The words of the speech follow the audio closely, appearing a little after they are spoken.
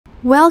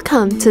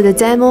Welcome to the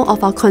demo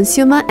of our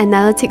consumer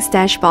analytics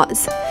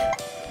dashboards.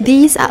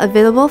 These are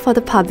available for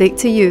the public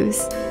to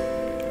use.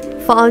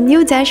 For our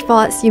new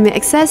dashboards, you may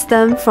access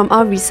them from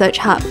our Research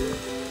Hub.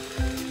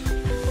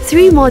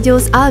 3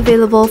 modules are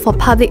available for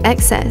public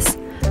access: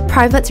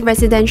 Private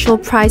Residential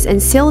Price and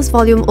Sales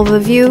Volume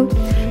Overview,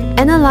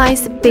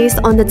 analyzed based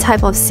on the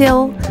type of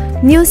sale,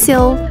 new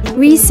sale,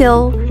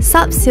 resale,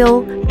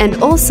 sub-sale,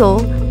 and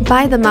also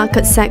by the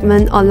market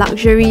segment or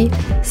luxury,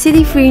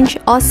 city fringe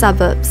or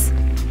suburbs.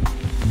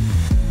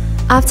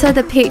 After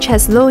the page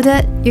has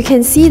loaded, you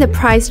can see the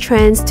price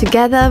trends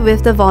together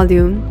with the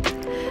volume.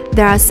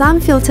 There are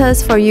some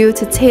filters for you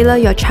to tailor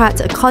your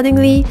chart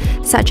accordingly,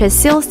 such as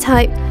sales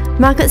type,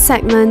 market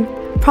segment,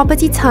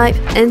 property type,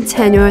 and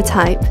tenure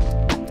type.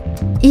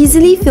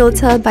 Easily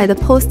filter by the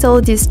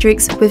postal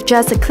districts with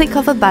just a click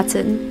of a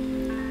button.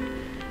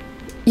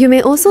 You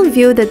may also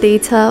view the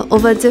data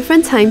over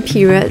different time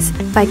periods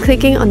by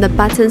clicking on the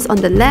buttons on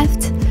the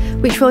left,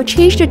 which will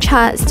change the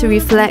charts to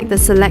reflect the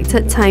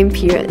selected time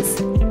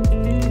periods.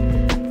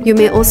 You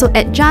may also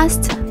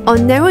adjust or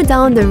narrow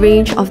down the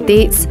range of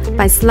dates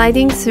by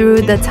sliding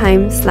through the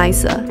time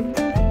slicer.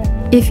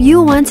 If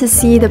you want to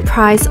see the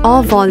price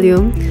or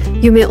volume,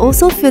 you may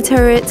also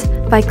filter it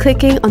by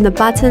clicking on the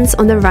buttons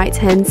on the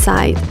right-hand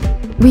side.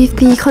 With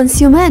the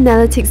consumer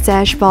analytics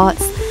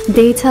dashboards,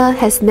 data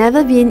has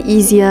never been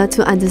easier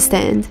to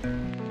understand.